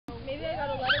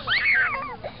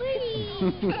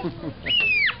other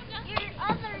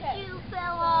shoe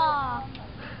fell off.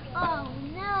 Oh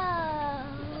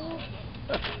no.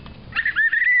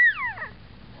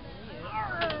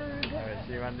 Alright,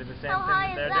 so you want to do the same How thing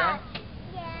high that they're is that? doing?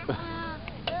 Yeah.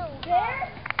 There?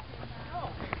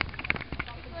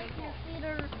 Like your feet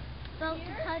are about to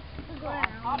touch the ground.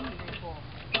 Why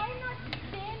not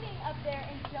standing up there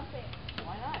and jumping?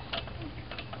 Why not?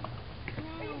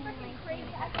 Are you freaking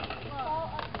crazy? I think you should fall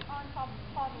up on top of the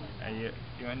pond.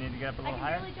 You need to get up a I little can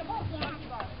higher? barely jump off the monkey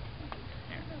bar.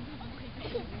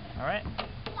 Alright.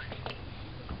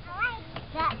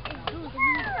 That is going to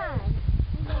be fun.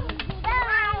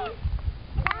 Bye.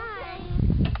 Bye.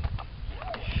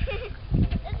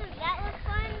 Doesn't that look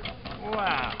fun?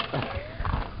 Wow.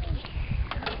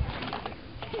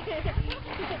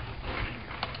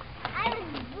 I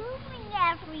was booming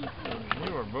everything.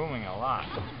 You were booming a lot.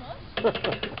 Just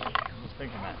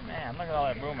thinking that, man, look at all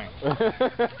that booming. Stop.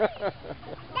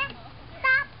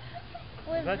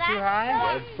 Is that too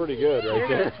high? That's pretty good right You're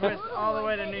going to there. twist all the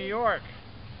way to New York.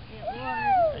 It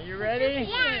was. Are you ready?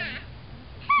 Yeah.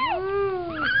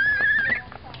 Woo!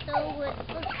 So it looks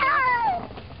like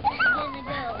it's gonna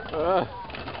go.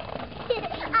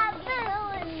 I'm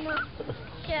going,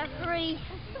 Jeffrey.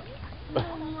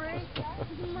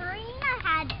 Marina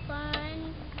had fun.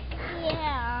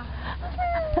 Yeah.